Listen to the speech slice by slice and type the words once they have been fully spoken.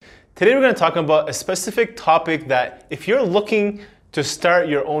Today we're going to talk about a specific topic that if you're looking to start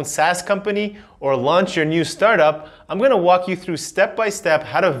your own SaaS company or launch your new startup, I'm going to walk you through step by step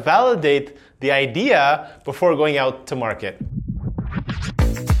how to validate the idea before going out to market.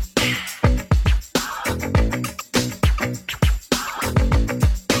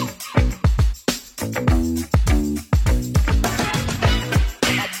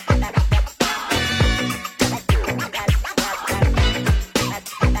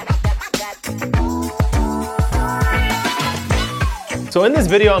 So in this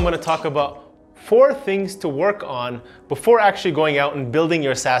video, I'm going to talk about 4 things to work on before actually going out and building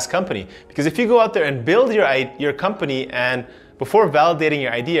your SaaS company. Because if you go out there and build your company and before validating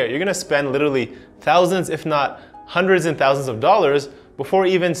your idea, you're going to spend literally thousands, if not hundreds and thousands of dollars before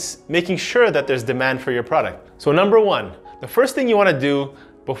even making sure that there's demand for your product. So number 1, the first thing you want to do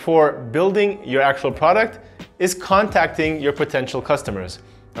before building your actual product is contacting your potential customers.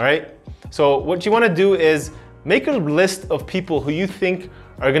 All right. So what you want to do is make a list of people who you think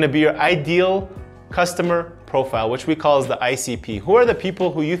are going to be your ideal customer profile, which we call as the ICP. Who are the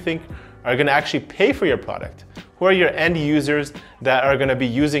people who you think are going to actually pay for your product? Who are your end users that are going to be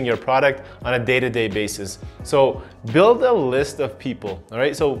using your product on a day-to-day basis? So build a list of people, all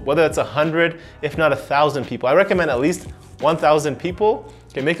right? So whether it's 100, if not 1,000 people, I recommend at least 1,000 people.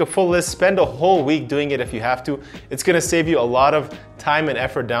 Okay, make a full list, spend a whole week doing it if you have to. It's going to save you a lot of time and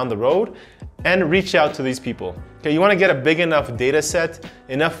effort down the road. And reach out to these people. Okay, you want to get a big enough data set,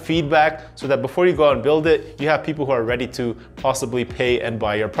 enough feedback, so that before you go out and build it, you have people who are ready to possibly pay and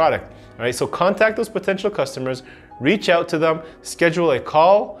buy your product. All right, so contact those potential customers, reach out to them, schedule a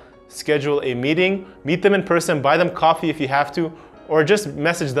call, schedule a meeting, meet them in person, buy them coffee if you have to, or just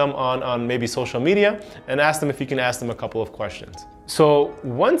message them on maybe social media and ask them if you can ask them a couple of questions. So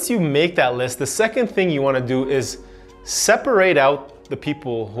once you make that list, the second thing you want to do is separate out the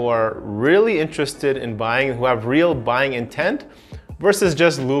people who are really interested in buying, who have real buying intent versus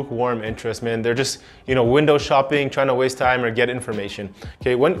just lukewarm interest, man. They're just, window shopping, trying to waste time or get information.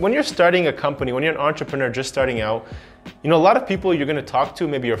 Okay, when you're starting a company, when you're an entrepreneur just starting out, a lot of people you're gonna talk to,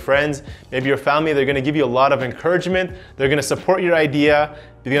 maybe your friends, maybe your family, they're gonna give you a lot of encouragement. They're gonna support your idea.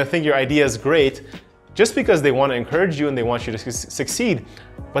 They're gonna think your idea is great just because they want to encourage you and they want you to succeed.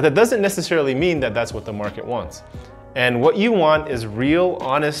 But that doesn't necessarily mean that that's what the market wants. And what you want is real,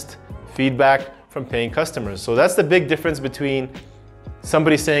 honest feedback from paying customers. So that's the big difference between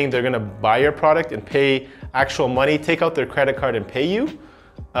somebody saying they're gonna buy your product and pay actual money, take out their credit card and pay you,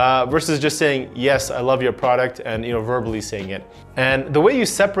 versus just saying, yes, I love your product, and verbally saying it. And the way you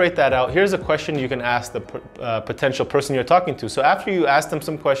separate that out, here's a question you can ask the potential person you're talking to. So after you ask them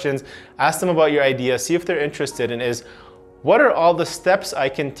some questions, ask them about your idea, see if they're interested, and what are all the steps I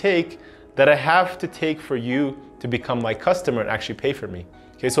can take that I have to take for you to become my customer and actually pay for me?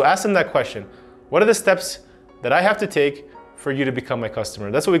 Okay, so ask them that question. What are the steps that I have to take for you to become my customer?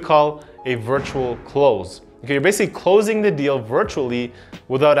 That's what we call a virtual close. Okay, you're basically closing the deal virtually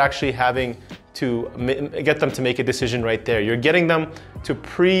without actually having to get them to make a decision right there. You're getting them to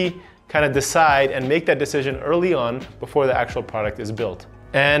kind of decide and make that decision early on before the actual product is built.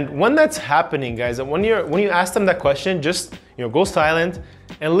 And when that's happening, guys, when you ask them that question, just go silent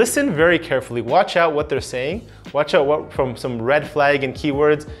and listen very carefully. Watch out what they're saying. Watch out from some red flag and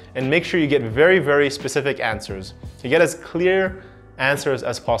keywords, and make sure you get very, very specific answers. You get as clear answers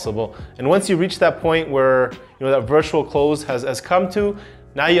as possible. And once you reach that point where that virtual close has come to,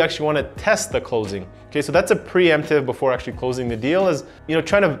 now you actually want to test the closing. Okay, so that's a preemptive before actually closing the deal, is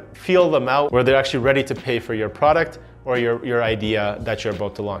trying to feel them out where they're actually ready to pay for your product or your idea that you're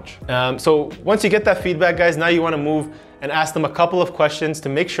about to launch. So once you get that feedback, guys, now you want to move and ask them a couple of questions to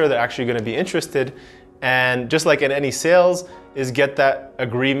make sure they're actually going to be interested. And just like in any sales, is get that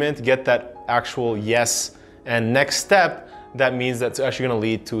agreement, get that actual yes. And next step, that means that's actually going to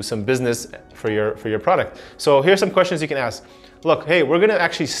lead to some business for your product. So here's some questions you can ask. Look, hey, we're going to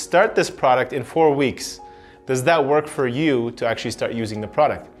actually start this product in 4 weeks. Does that work for you to actually start using the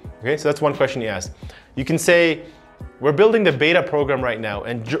product? Okay, so that's one question you ask. You can say, we're building the beta program right now,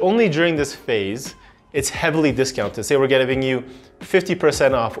 and only during this phase, it's heavily discounted. Say we're giving you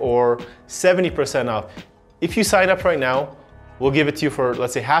 50% off or 70% off. If you sign up right now, we'll give it to you for,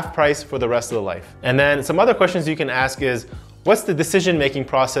 let's say, half price for the rest of the life. And then some other questions you can ask is, what's the decision-making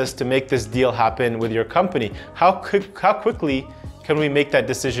process to make this deal happen with your company? How quickly can we make that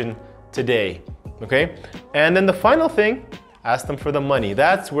decision today? Okay? And then the final thing, ask them for the money.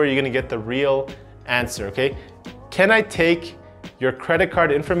 That's where you're gonna get the real answer, okay? Can I take your credit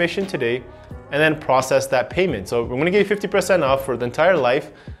card information today and then process that payment? So we're gonna give you 50% off for the entire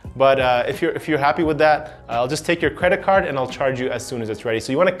life. but if you're happy with that, I'll just take your credit card and I'll charge you as soon as it's ready.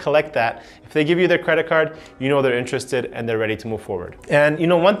 So you want to collect that. If they give you their credit card, you know they're interested and they're ready to move forward. And you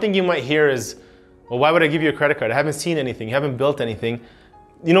know, one thing you might hear is, well, why would I give you a credit card? I haven't seen anything, you haven't built anything.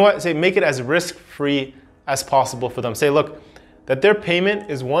 You know what? Say, make it as risk-free as possible for them. Say, look, that their payment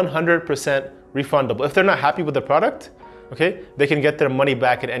is 100% refundable. If they're not happy with the product, okay, they can get their money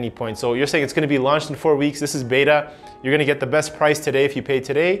back at any point. So you're saying it's going to be launched in 4 weeks. This is beta. You're going to get the best price today if you pay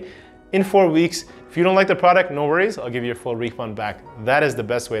today. In 4 weeks, if you don't like the product, no worries. I'll give you a full refund back. That is the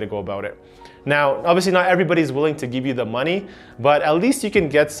best way to go about it. Now, obviously not everybody is willing to give you the money, but at least you can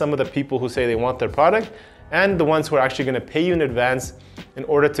get some of the people who say they want their product and the ones who are actually going to pay you in advance in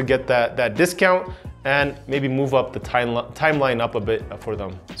order to get that discount and maybe move up the timeline up a bit for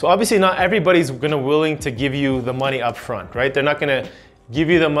them. So obviously not everybody's willing to give you the money up front, right? They're not gonna give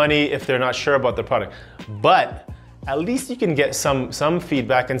you the money if they're not sure about the product. But at least you can get some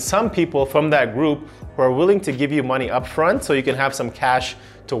feedback and some people from that group who are willing to give you money up front so you can have some cash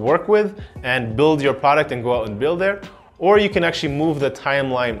to work with and build your product and go out and build there. Or you can actually move the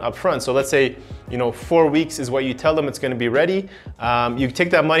timeline up front. So let's say, you know, 4 weeks is what you tell them it's gonna be ready. You take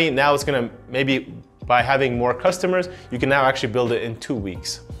that money, now it's gonna maybe, by having more customers, you can now actually build it in 2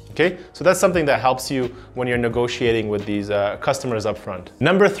 weeks. Okay, so that's something that helps you when you're negotiating with these customers up front.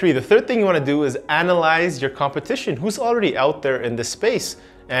 Number 3, the third thing you want to do is analyze your competition. Who's already out there in this space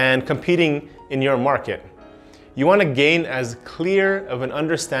and competing in your market? You want to gain as clear of an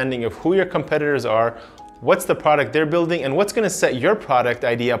understanding of who your competitors are, what's the product they're building, and what's going to set your product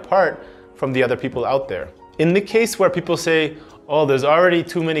idea apart from the other people out there. In the case where people say, oh, there's already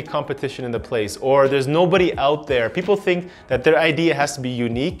too many competition in the place, or there's nobody out there. People think that their idea has to be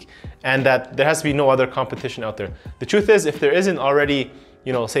unique and that there has to be no other competition out there. The truth is, if there isn't already,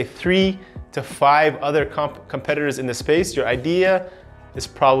 you know, say 3 to 5 other competitors in the space, your idea is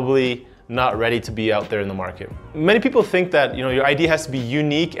probably not ready to be out there in the market. Many people think that, you know, your idea has to be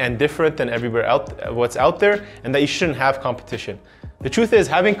unique and different than everywhere what's out there, and that you shouldn't have competition. The truth is,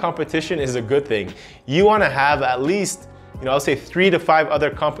 having competition is a good thing. You want to have at least, you know, I'll say 3 to 5 other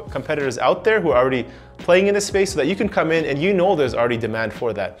competitors out there who are already playing in this space so that you can come in and you know there's already demand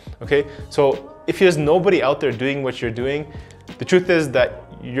for that, okay? So if there's nobody out there doing what you're doing, the truth is that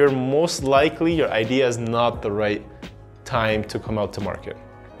you're most likely, your idea is not the right time to come out to market,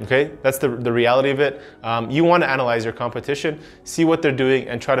 okay? That's the reality of it. You want to analyze your competition, see what they're doing,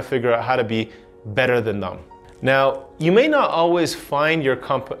 and try to figure out how to be better than them. Now, you may not always find your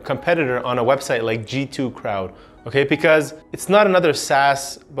competitor on a website like G2 Crowd, okay, because it's not another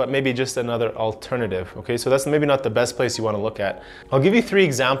SaaS, but maybe just another alternative, okay? So that's maybe not the best place you want to look at. I'll give you 3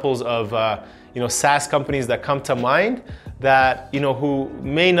 examples of you know, SaaS companies that come to mind that, you know, who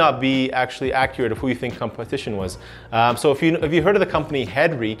may not be actually accurate of who you think competition was. So if you heard of the company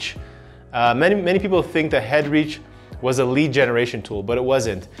Headreach, many people think that Headreach was a lead generation tool, but it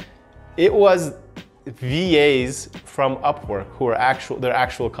wasn't. It was VAs from Upwork who are their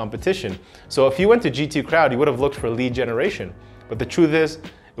actual competition. So if you went to G2 Crowd, you would have looked for lead generation. But the truth is,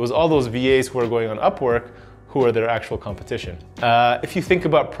 it was all those VAs who are going on Upwork who are their actual competition. If you think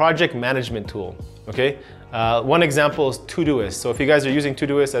about project management tool, okay? One example is Todoist. So if you guys are using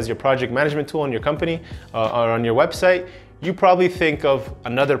Todoist as your project management tool in your company or on your website, you probably think of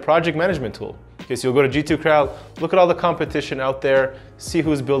another project management tool. Okay, so you'll go to G2 Crowd, look at all the competition out there, see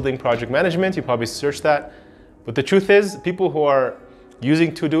who's building project management, you probably search that. But the truth is, people who are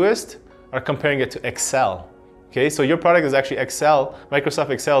using Todoist are comparing it to Excel. Okay, so your product is actually Excel.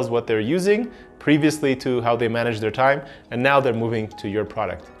 Microsoft Excel is what they're using previously to how they manage their time, and now they're moving to your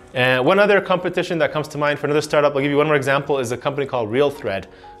product. And one other competition that comes to mind for another startup, I'll give you one more example, is a company called RealThread.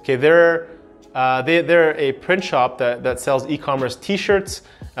 Okay, they're a print shop that sells e-commerce t-shirts,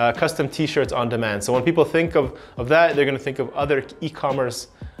 custom t-shirts on demand. So when people think of that, they're gonna think of other e-commerce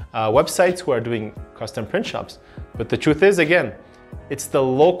websites who are doing custom print shops. But the truth is, again, it's the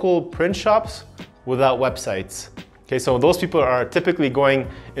local print shops without websites. Okay, so those people are typically going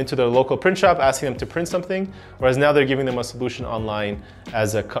into their local print shop, asking them to print something, whereas now they're giving them a solution online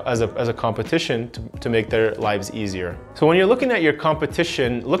as a competition to make their lives easier. So when you're looking at your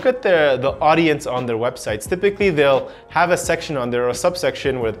competition, look at the audience on their websites. Typically, they'll have a section on there or a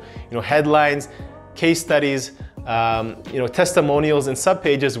subsection with, you know, headlines, case studies, you know, testimonials and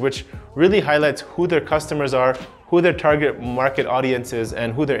subpages, which really highlights who their customers are, who their target market audience is,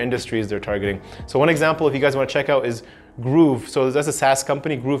 and who their industries they're targeting. So one example, if you guys want to check out, is Groove. So that's a SaaS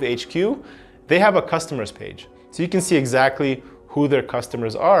company, Groove HQ. They have a customers page. So you can see exactly who their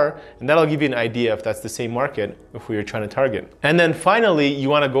customers are, and that'll give you an idea if that's the same market if you're trying to target. And then finally, you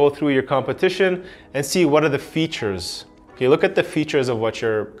want to go through your competition and see what are the features Okay, look at the features of what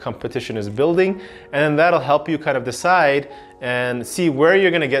your competition is building, and then that'll help you kind of decide and see where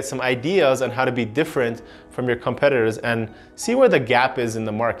you're gonna get some ideas on how to be different from your competitors and see where the gap is in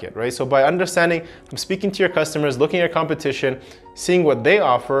the market, right? So by understanding, from speaking to your customers, looking at your competition, seeing what they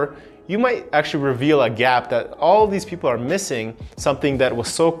offer, you might actually reveal a gap that all these people are missing, something that was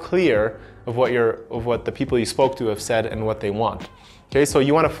so clear of what the people you spoke to have said and what they want. Okay, so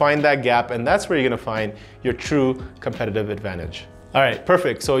you want to find that gap, and that's where you're going to find your true competitive advantage. All right,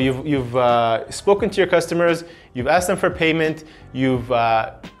 perfect. So you've spoken to your customers, you've asked them for payment, you've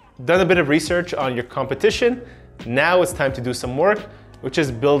done a bit of research on your competition. Now it's time to do some work, which is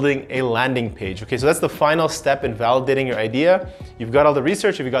building a landing page. Okay, so that's the final step in validating your idea. You've got all the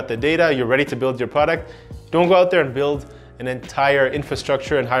research, you've got the data, you're ready to build your product. Don't go out there and build an entire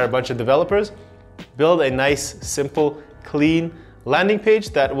infrastructure and hire a bunch of developers. Build a nice, simple, clean landing page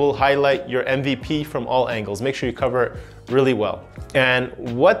that will highlight your MVP from all angles. Make sure you cover it really well. And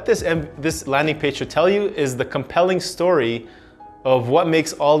what this landing page should tell you is the compelling story of what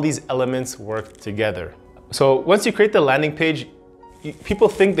makes all these elements work together. So once you create the landing page, people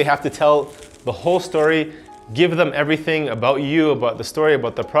think they have to tell the whole story, give them everything about you, about the story,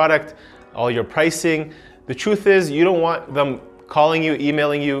 about the product, all your pricing. The truth is, you don't want them calling you,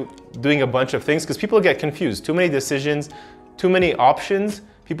 emailing you, doing a bunch of things, because people get confused. Too many decisions, too many options,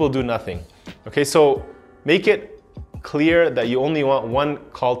 people do nothing. Okay, so make it clear that you only want one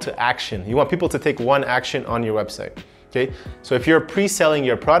call to action. You want people to take one action on your website. Okay, so if you're pre-selling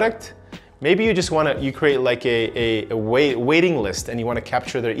your product, maybe you just you create like a waiting list and you want to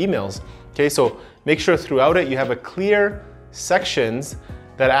capture their emails. Okay, so make sure throughout it you have a clear sections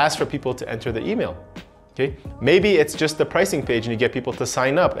that ask for people to enter the email. Okay, maybe it's just the pricing page and you get people to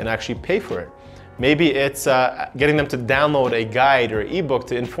sign up and actually pay for it. Maybe it's getting them to download a guide or ebook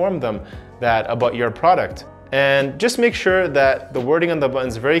to inform them about your product. And just make sure that the wording on the button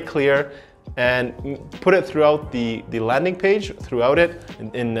is very clear and put it throughout the landing page, throughout it,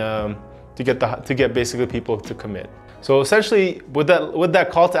 to get basically people to commit. So essentially, with that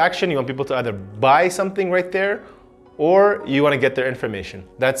call to action, you want people to either buy something right there, or you want to get their information.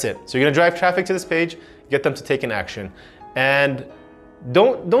 That's it. So you're gonna drive traffic to this page, get them to take an action. And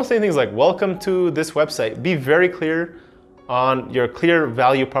don't say things like, welcome to this website. Be very clear on your clear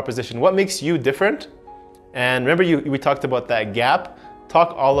value proposition. What makes you different? And remember, we talked about that gap.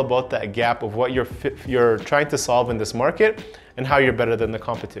 Talk all about that gap of what you're trying to solve in this market and how you're better than the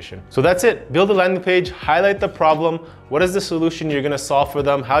competition. So that's it. Build a landing page, highlight the problem. What is the solution you're gonna solve for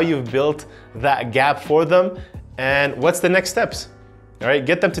them? How you've built that gap for them, and what's the next steps? All right,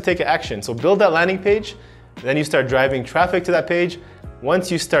 get them to take action. So build that landing page, then you start driving traffic to that page.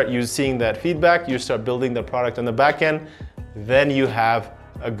 Once you start seeing that feedback, you start building the product on the back end, then you have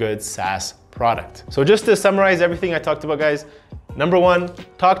a good SaaS product. So just to summarize everything I talked about, guys, number one,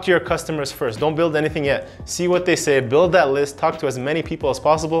 talk to your customers first. Don't build anything yet. See what they say, build that list, talk to as many people as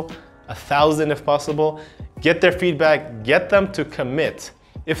possible, 1,000 if possible, get their feedback, get them to commit.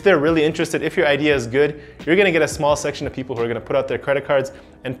 If they're really interested, if your idea is good, you're gonna get a small section of people who are gonna put out their credit cards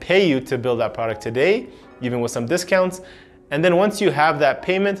and pay you to build that product today, even with some discounts. And then once you have that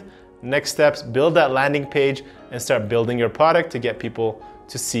payment, next steps, build that landing page and start building your product to get people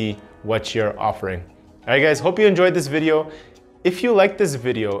to see what you're offering. All right, guys, hope you enjoyed this video. If you like this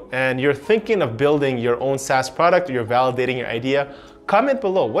video and you're thinking of building your own SaaS product or you're validating your idea, comment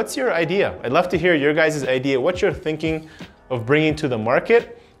below. What's your idea? I'd love to hear your guys' idea, what you're thinking of bringing to the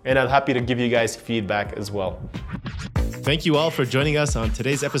market, and I'm happy to give you guys feedback as well. Thank you all for joining us on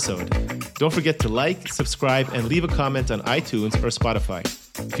today's episode. Don't forget to like, subscribe, and leave a comment on iTunes or Spotify.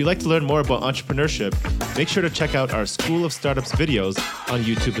 If you'd like to learn more about entrepreneurship, make sure to check out our School of Startups videos on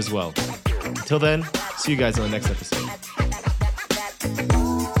YouTube as well. Until then, see you guys on the next episode.